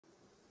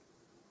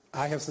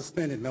I have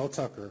suspended Mel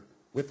Tucker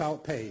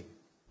without pay.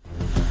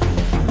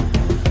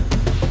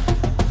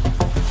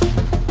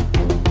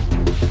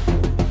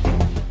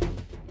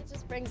 It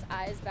just brings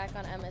eyes back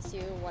on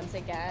MSU once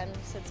again,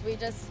 since we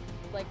just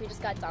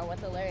got done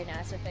with the Larry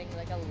Nassar thing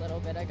like a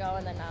little bit ago,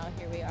 and then now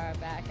here we are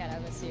back at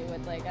MSU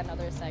with like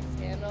another sex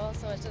scandal.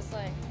 So it's just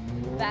like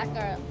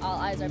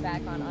all eyes are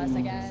back on us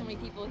again. So many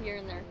people here,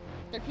 and they're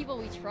people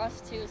we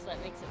trust too, so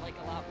that makes it like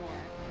a lot more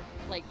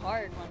like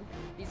hard when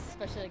these,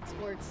 especially like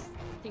sports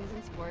things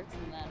in sports,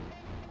 and then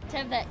to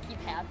have that keep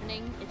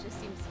happening, it just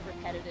seems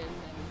repetitive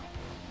and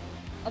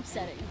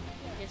upsetting.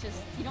 It's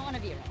just, you don't want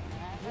to be around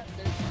that.